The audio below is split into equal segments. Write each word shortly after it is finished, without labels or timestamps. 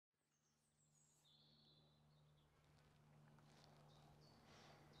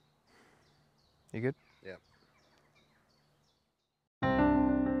You good? Yeah.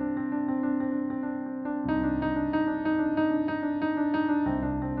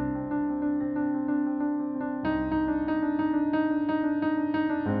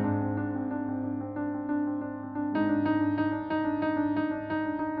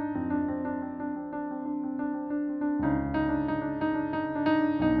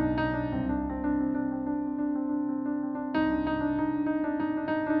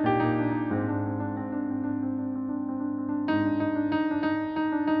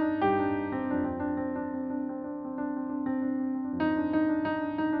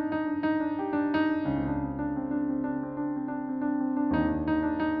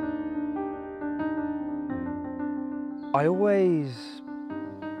 I always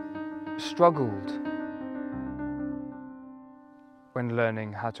struggled when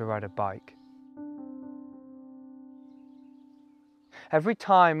learning how to ride a bike. Every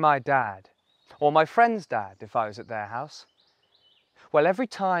time my dad, or my friend's dad if I was at their house, well, every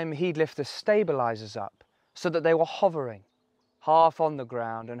time he'd lift the stabilizers up so that they were hovering, half on the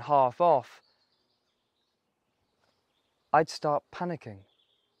ground and half off, I'd start panicking.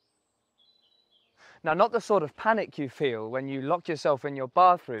 Now, not the sort of panic you feel when you lock yourself in your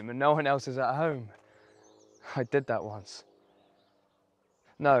bathroom and no one else is at home. I did that once.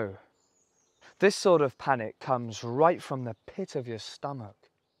 No, this sort of panic comes right from the pit of your stomach.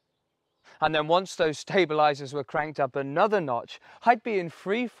 And then once those stabilizers were cranked up another notch, I'd be in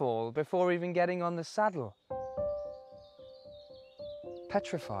free fall before even getting on the saddle.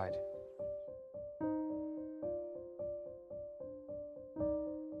 Petrified.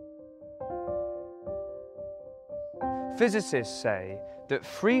 Physicists say that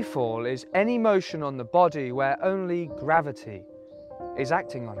free fall is any motion on the body where only gravity is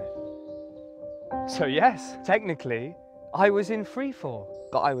acting on it. So yes, technically, I was in free fall,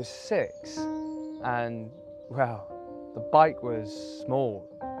 but I was 6 and, well, the bike was small.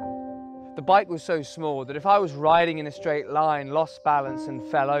 The bike was so small that if I was riding in a straight line, lost balance and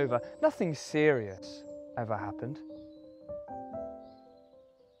fell over, nothing serious ever happened.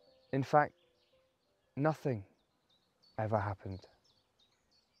 In fact, nothing ever happened.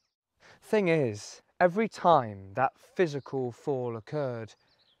 Thing is, every time that physical fall occurred,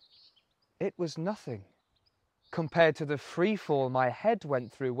 it was nothing compared to the free fall my head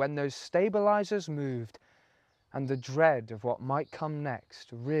went through when those stabilizers moved and the dread of what might come next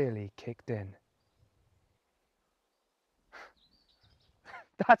really kicked in.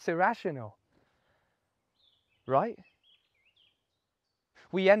 That's irrational, right?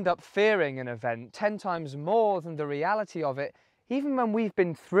 We end up fearing an event 10 times more than the reality of it, even when we've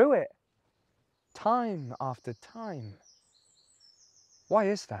been through it, time after time. Why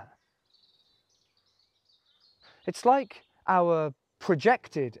is that? It's like our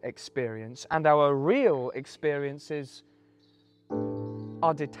projected experience and our real experiences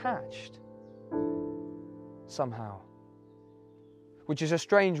are detached somehow. Which is a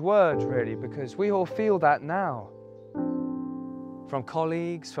strange word, really, because we all feel that now. From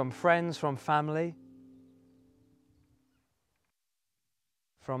colleagues, from friends, from family,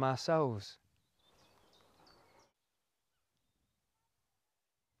 from ourselves,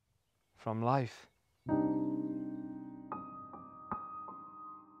 from life.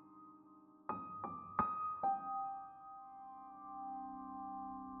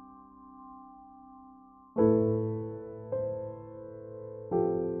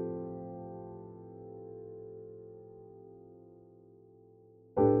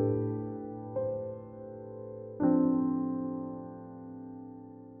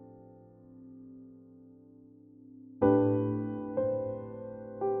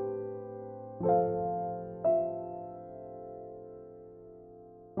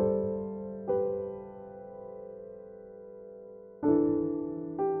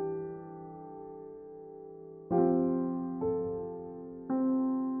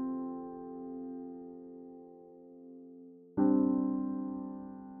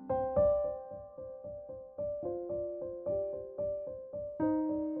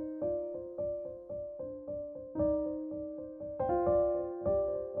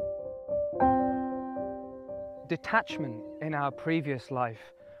 Detachment in our previous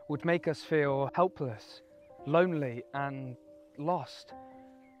life would make us feel helpless, lonely and lost.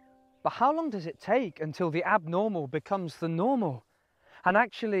 But how long does it take until the abnormal becomes the normal? And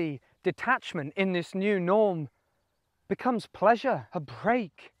actually, detachment in this new norm becomes pleasure, a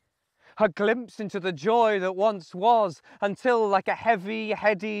break, a glimpse into the joy that once was, until like a heavy,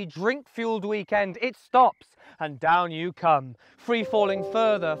 heady, drink-fueled weekend, it stops and down you come, free-falling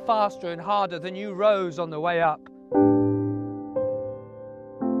further, faster and harder than you rose on the way up.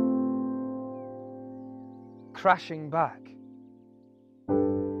 crashing back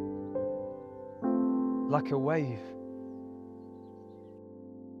like a wave.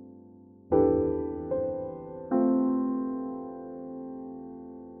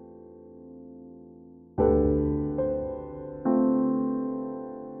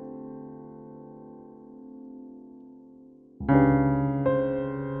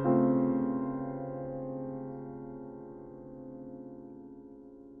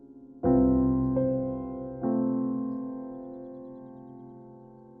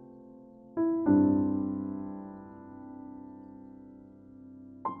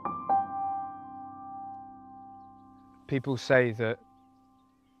 People say that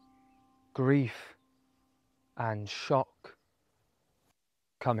grief and shock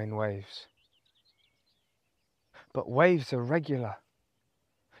come in waves. But waves are regular.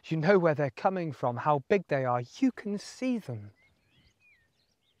 You know where they're coming from, how big they are. You can see them.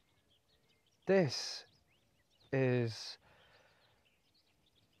 This is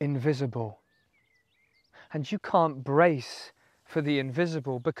invisible. And you can't brace for the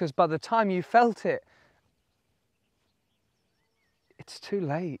invisible, because by the time you felt it, it's too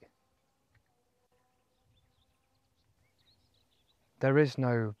late. There is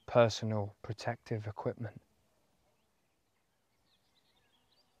no personal protective equipment.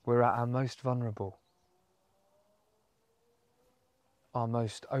 We're at our most vulnerable, our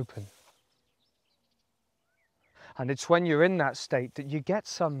most open. And it's when you're in that state that you get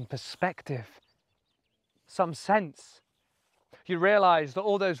some perspective, some sense. You realise that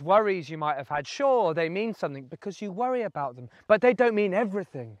all those worries you might have had, sure, they mean something because you worry about them, but they don't mean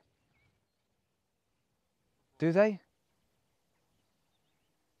everything. Do they?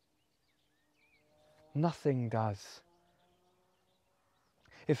 Nothing does.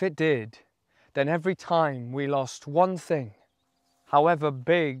 If it did, then every time we lost one thing, however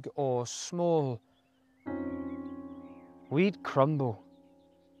big or small, we'd crumble.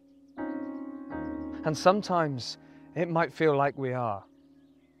 And sometimes it might feel like we are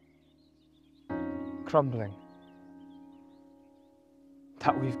crumbling,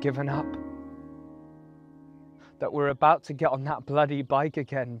 that we've given up, that we're about to get on that bloody bike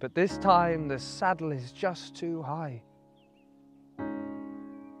again, but this time the saddle is just too high.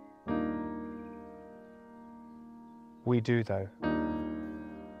 We do, though,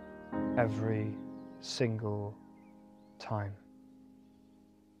 every single time.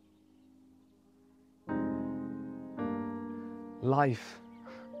 Life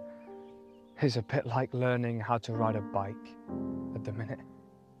is a bit like learning how to ride a bike at the minute.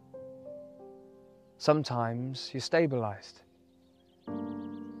 Sometimes you're stabilised,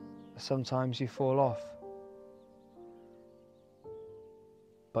 sometimes you fall off,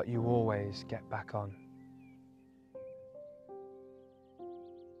 but you always get back on.